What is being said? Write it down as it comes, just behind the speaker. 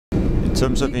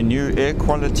terms of the new Air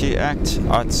Quality Act,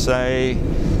 I'd say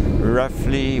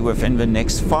roughly within the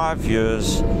next 5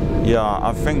 years,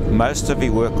 I think most of the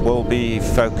work will be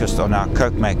focused on our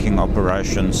coke making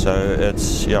operation, so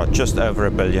it's just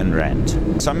over R1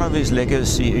 billion. Some of these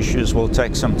legacy issues will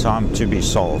take some time to be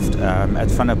solved. At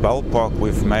Van der Bijl Park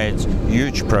we've made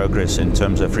huge progress in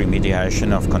terms of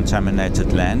remediation of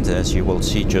contaminated land, as you will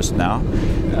see just now.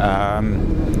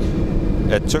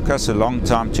 It took us a long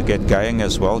time to get going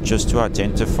as well, just to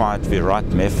identify the right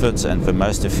methods and the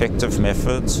most effective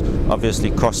methods.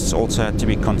 Obviously costs also had to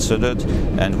be considered,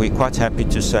 and we're quite happy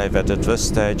to say that at this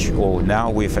stage, or now,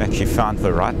 we've actually found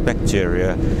the right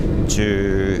bacteria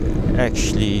to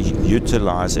actually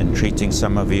utilize in treating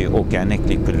some of the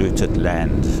organically polluted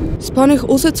land. Spanich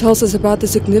also tells us about the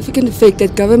significant effect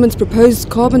that government's proposed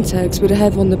carbon tax would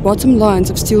have on the bottom lines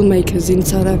of steelmakers in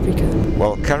South Africa.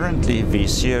 Well, currently the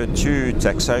CO2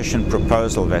 taxation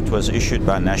proposal that was issued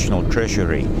by National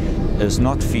Treasury is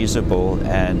not feasible,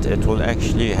 and it will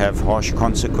actually have harsh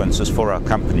consequences for our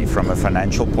company from a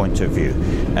financial point of view.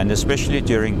 And especially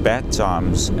during bad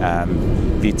times,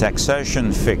 the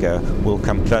taxation figure will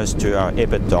come close to our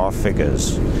EBITDA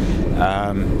figures.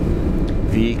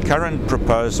 The current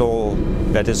proposal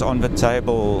that is on the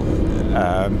table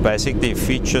basically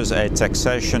features a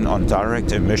taxation on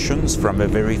direct emissions from the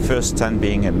very first ton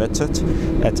being emitted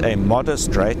at a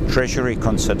modest rate. Treasury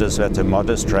considers that a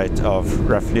modest rate of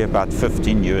roughly about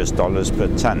 $15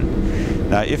 per ton.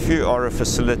 Now, if you are a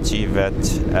facility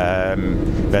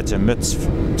that emits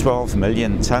 12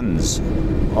 million tons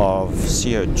of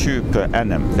CO2 per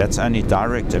annum, that's only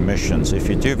direct emissions. If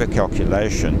you do the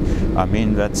calculation, I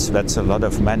mean, that's a lot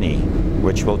of money,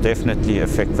 which will definitely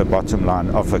affect the bottom line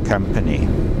of a company.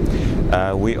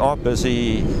 We are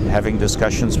busy having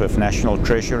discussions with National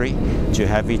Treasury to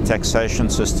have the taxation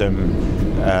system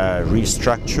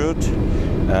restructured.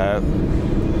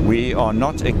 We are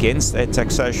not against a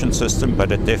taxation system,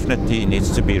 but it definitely needs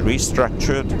to be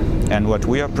restructured. And what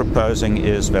we are proposing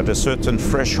is that a certain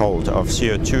threshold of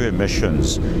CO2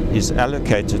 emissions is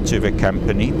allocated to the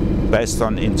company based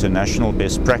on international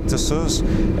best practices.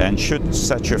 And should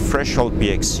such a threshold be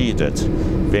exceeded,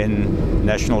 then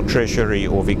National Treasury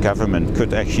or the government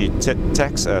could actually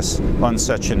tax us on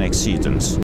such an exceedance.